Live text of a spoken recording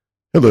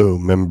Hello,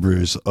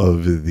 members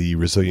of the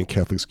Resilient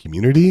Catholics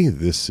community.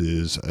 This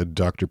is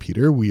Dr.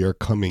 Peter. We are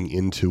coming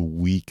into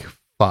week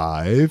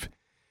 5,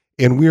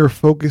 and we are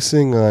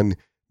focusing on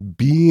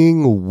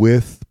being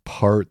with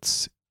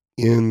parts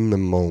in the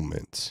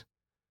moment.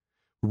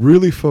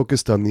 Really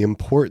focused on the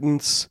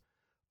importance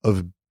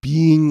of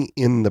being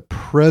in the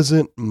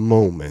present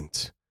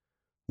moment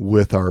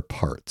with our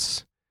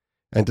parts.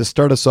 And to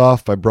start us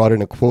off, I brought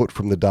in a quote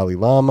from the Dalai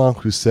Lama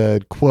who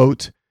said,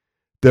 quote,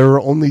 "There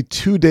are only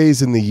 2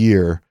 days in the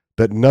year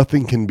that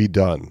nothing can be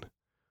done.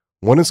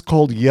 One is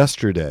called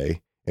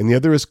yesterday, and the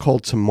other is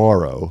called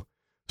tomorrow.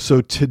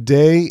 So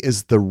today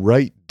is the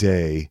right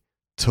day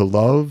to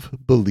love,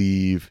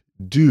 believe,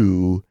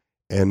 do,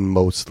 and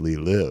mostly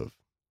live."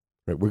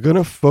 Right? We're going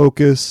to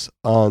focus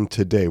on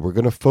today. We're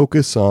going to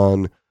focus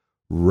on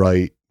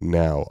right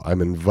now.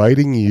 I'm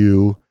inviting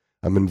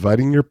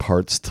your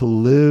parts to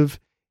live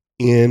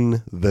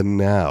in the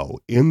now,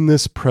 in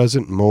this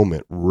present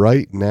moment,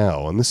 right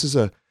now. And this is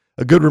a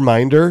good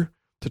reminder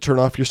to turn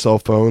off your cell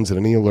phones and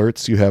any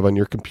alerts you have on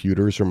your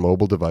computers or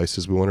mobile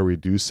devices. We want to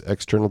reduce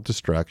external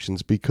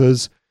distractions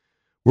because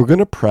we're going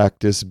to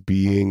practice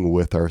being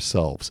with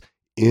ourselves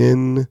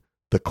in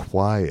the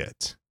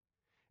quiet.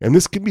 And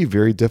this can be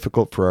very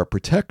difficult for our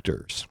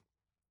protectors,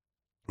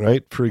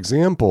 right? For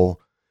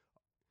example,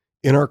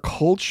 in our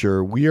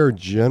culture, we are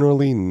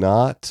generally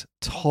not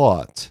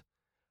taught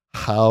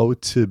how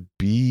to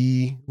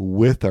be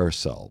with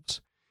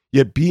ourselves.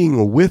 Yet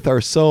being with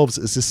ourselves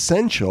is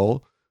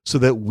essential so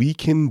that we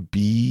can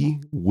be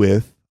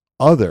with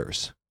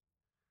others.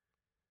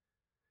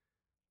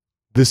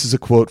 This is a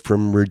quote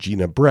from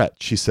Regina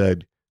Brett. She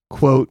said,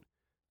 quote,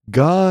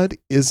 "God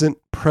isn't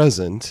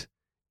present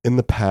in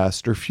the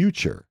past or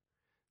future.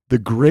 The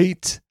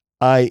great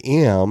I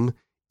am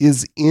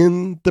is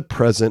in the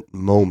present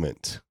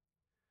moment.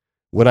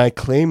 When I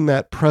claim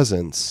that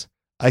presence,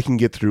 I can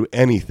get through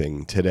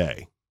anything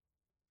today."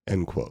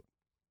 End quote.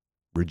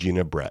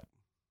 Regina Brett.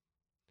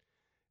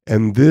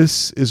 And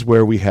this is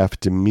where we have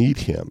to meet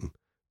him.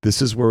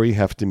 This is where we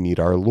have to meet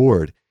our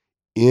Lord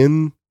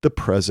in the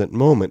present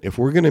moment. If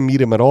we're going to meet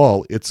him at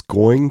all, it's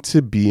going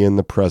to be in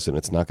the present.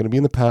 It's not going to be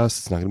in the past.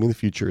 It's not going to be in the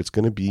future. It's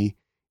going to be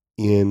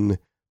in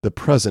the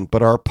present.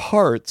 But our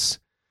parts,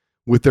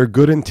 with their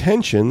good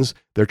intentions,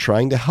 they're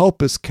trying to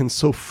help us, can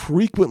so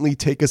frequently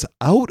take us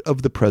out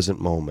of the present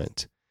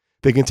moment.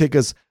 They can take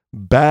us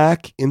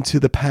back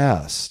into the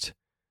past,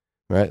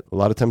 right? A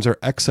lot of times our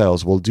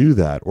exiles will do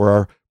that,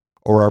 or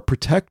our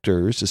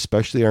protectors,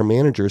 especially our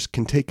managers,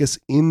 can take us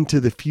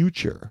into the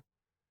future.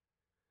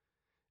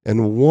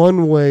 And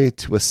one way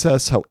to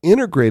assess how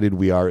integrated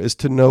we are is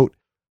to note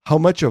how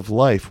much of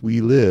life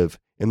we live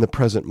in the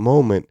present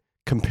moment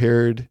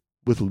compared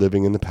with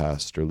living in the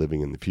past or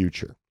living in the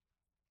future.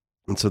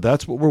 And so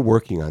that's what we're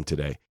working on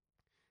today.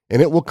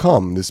 And it will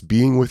come, this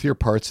being with your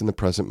parts in the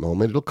present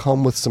moment, it'll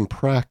come with some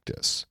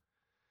practice.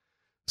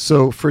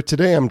 So for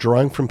today, I'm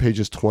drawing from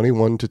pages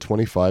 21 to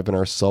 25 in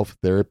our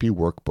self-therapy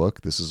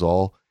workbook. This is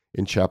all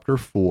in chapter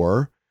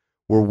 4.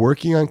 We're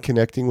working on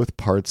connecting with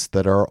parts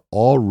that are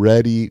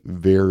already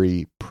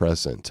very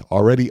present,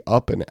 already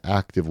up and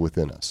active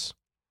within us.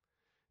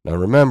 Now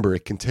remember,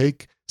 it can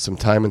take some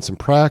time and some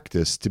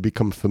practice to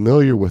become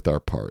familiar with our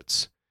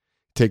parts.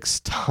 It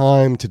takes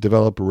time to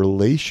develop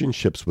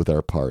relationships with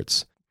our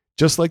parts,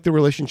 just like the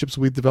relationships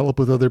we develop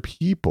with other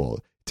people.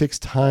 It takes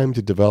time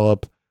to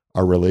develop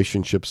our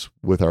relationships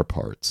with our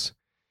parts.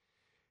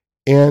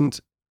 And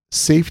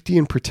safety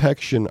and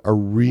protection are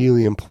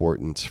really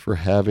important for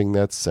having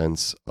that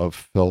sense of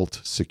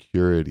felt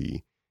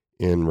security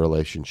in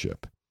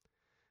relationship.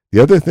 The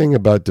other thing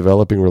about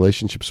developing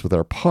relationships with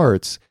our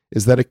parts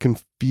is that it can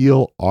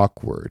feel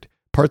awkward.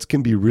 Parts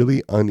can be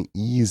really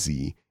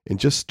uneasy in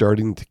just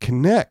starting to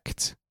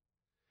connect.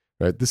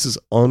 Right? This is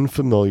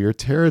unfamiliar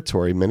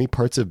territory. Many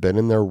parts have been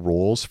in their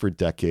roles for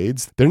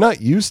decades. They're not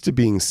used to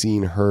being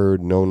seen,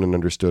 heard, known, and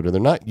understood, or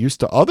they're not used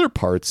to other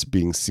parts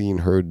being seen,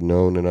 heard,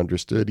 known, and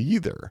understood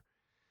either.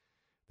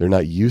 They're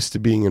not used to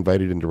being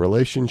invited into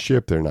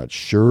relationship. They're not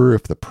sure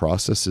if the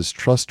process is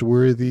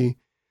trustworthy.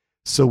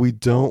 So we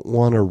don't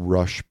want to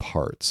rush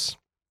parts.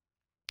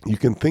 You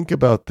can think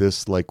about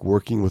this like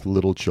working with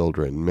little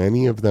children.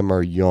 Many of them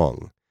are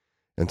young.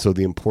 And so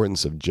the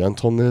importance of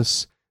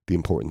gentleness, the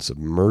importance of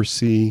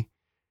mercy,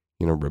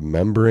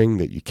 remembering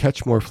that you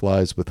catch more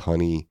flies with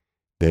honey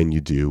than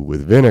you do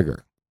with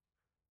vinegar.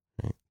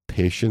 Right?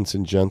 Patience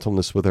and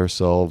gentleness with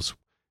ourselves,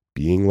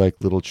 being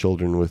like little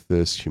children with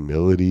this,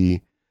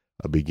 humility,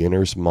 a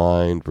beginner's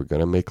mind. We're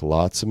going to make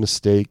lots of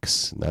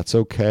mistakes, and that's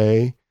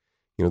okay.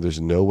 There's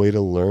no way to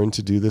learn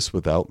to do this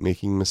without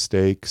making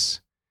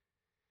mistakes.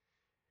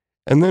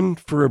 And then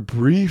for a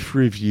brief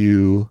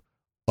review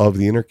of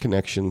the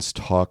interconnections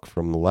talk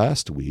from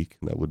last week,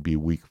 that would be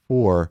week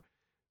 4,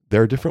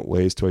 there are different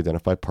ways to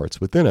identify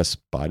parts within us: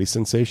 body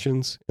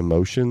sensations,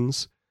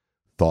 emotions,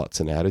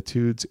 thoughts and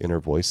attitudes, inner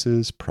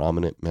voices,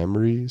 prominent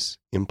memories,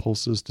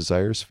 impulses,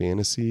 desires,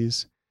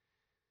 fantasies.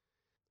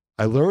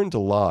 I learned a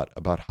lot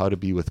about how to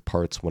be with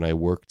parts when I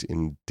worked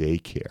in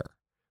daycare.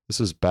 This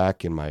was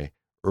back in my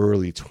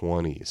early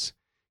 20s.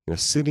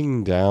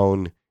 sitting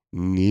down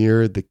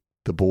near the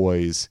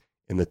boys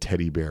in the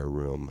teddy bear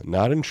room,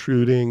 not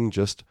intruding,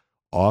 just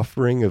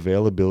offering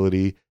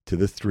availability to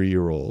the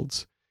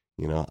 3-year-olds.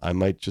 I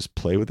might just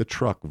play with the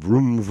truck,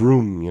 vroom,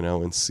 vroom,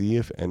 and see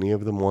if any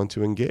of them want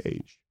to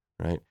engage,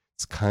 right?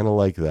 It's kind of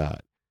like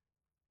that.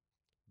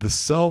 The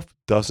self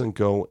doesn't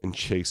go and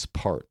chase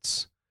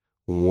parts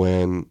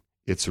when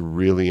it's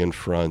really in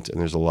front and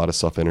there's a lot of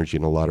self-energy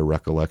and a lot of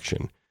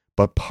recollection.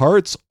 But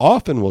parts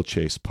often will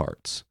chase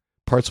parts.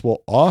 Parts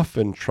will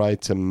often try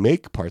to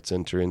make parts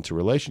enter into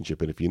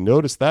relationship. And if you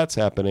notice that's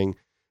happening,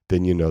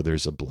 then you know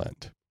there's a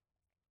blend.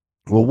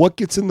 Well, what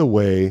gets in the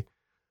way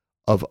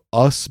of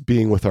us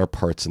being with our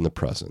parts in the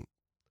present?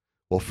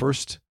 Well,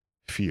 first,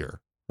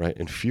 fear, right?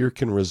 And fear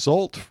can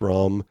result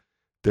from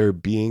there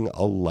being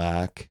a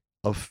lack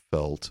of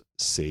felt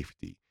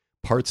safety.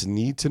 Parts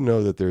need to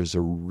know that there's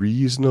a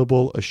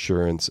reasonable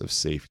assurance of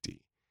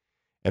safety.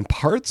 And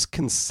parts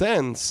can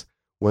sense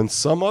when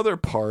some other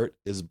part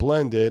is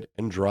blended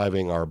and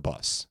driving our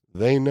bus.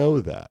 They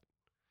know that.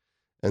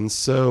 And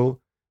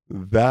so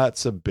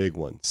that's a big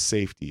one,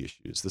 safety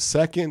issues. The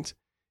second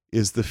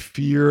is the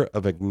fear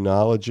of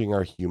acknowledging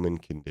our human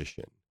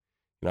condition.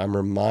 And I'm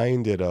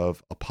reminded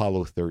of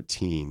Apollo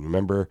 13.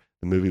 Remember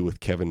the movie with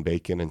Kevin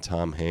Bacon and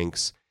Tom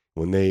Hanks,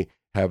 when they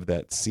have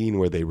that scene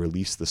where they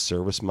release the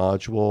service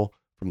module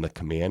from the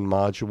command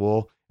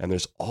module, and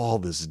there's all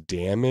this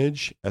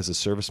damage as the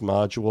service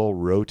module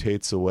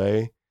rotates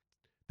away.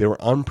 They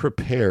were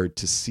unprepared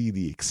to see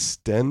the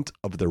extent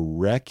of the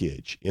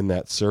wreckage in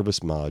that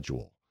service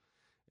module.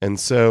 And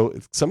so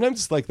sometimes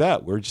it's like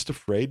that. We're just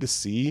afraid to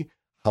see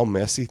how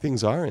messy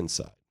things are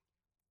inside.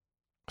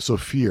 So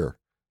fear,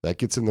 that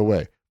gets in the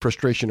way.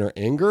 Frustration or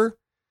anger,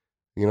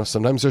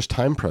 sometimes there's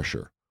time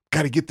pressure.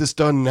 Got to get this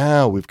done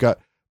now. We've got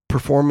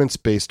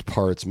performance-based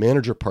parts,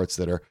 manager parts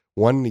that are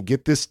wanting to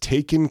get this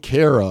taken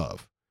care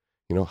of.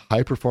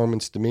 High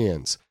performance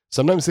demands.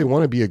 Sometimes they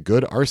want to be a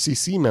good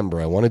RCC member.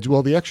 I want to do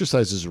all the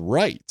exercises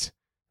right?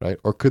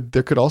 Or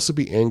there could also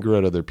be anger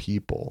at other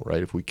people,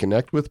 right? If we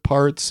connect with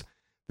parts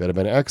that have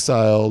been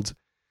exiled,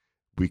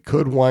 we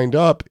could wind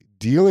up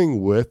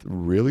dealing with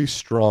really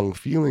strong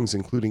feelings,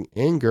 including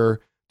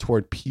anger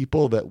toward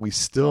people that we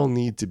still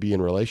need to be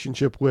in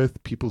relationship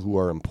with, people who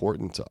are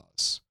important to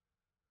us,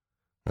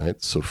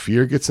 right? So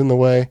fear gets in the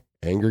way,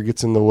 anger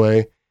gets in the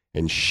way,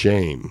 and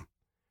shame,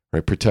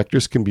 right?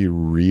 Protectors can be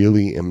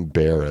really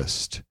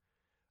embarrassed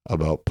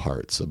about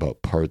parts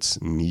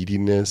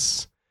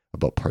neediness,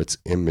 about parts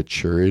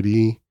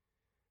immaturity.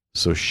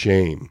 So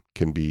shame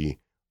can be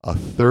a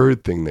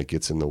third thing that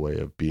gets in the way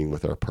of being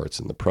with our parts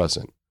in the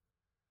present.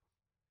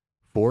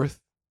 Fourth,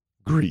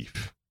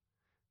 grief,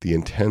 the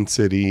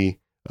intensity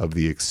of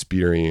the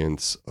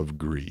experience of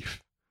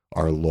grief,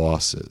 our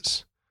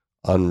losses,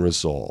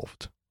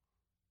 unresolved.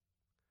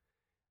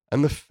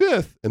 And the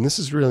fifth, and this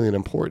is really an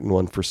important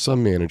one for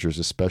some managers,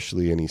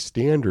 especially any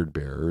standard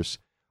bearers,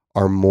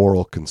 are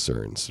moral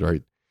concerns,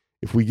 right?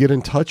 If we get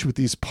in touch with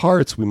these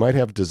parts, we might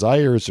have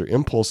desires or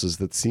impulses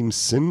that seem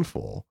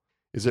sinful.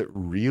 Is it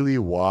really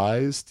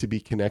wise to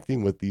be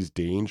connecting with these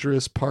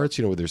dangerous parts,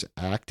 where there's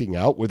acting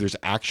out, where there's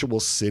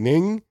actual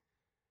sinning?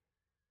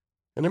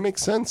 And it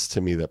makes sense to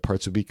me that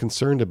parts would be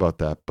concerned about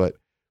that, but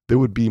there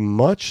would be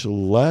much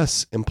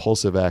less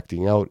impulsive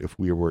acting out if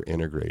we were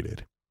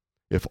integrated,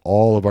 if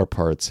all of our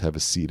parts have a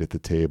seat at the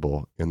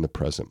table in the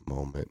present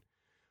moment.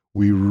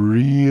 We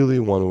really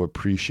want to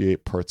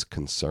appreciate parts'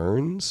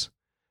 concerns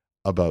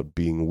about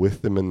being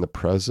with them in the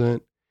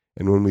present.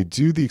 And when we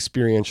do the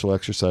experiential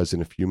exercise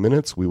in a few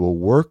minutes, we will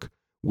work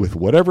with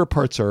whatever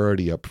parts are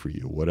already up for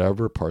you,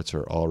 whatever parts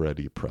are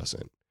already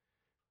present.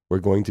 We're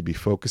going to be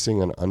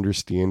focusing on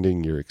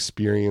understanding your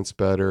experience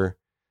better.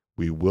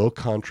 We will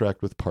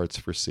contract with parts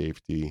for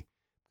safety.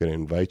 I'm going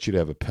to invite you to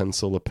have a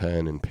pencil, a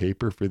pen, and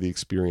paper for the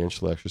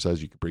experiential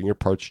exercise. You can bring your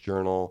parts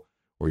journal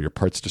or your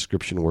parts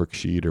description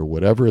worksheet or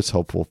whatever is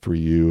helpful for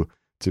you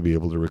to be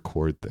able to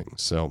record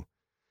things.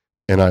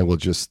 And I will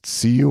just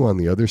see you on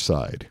the other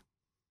side.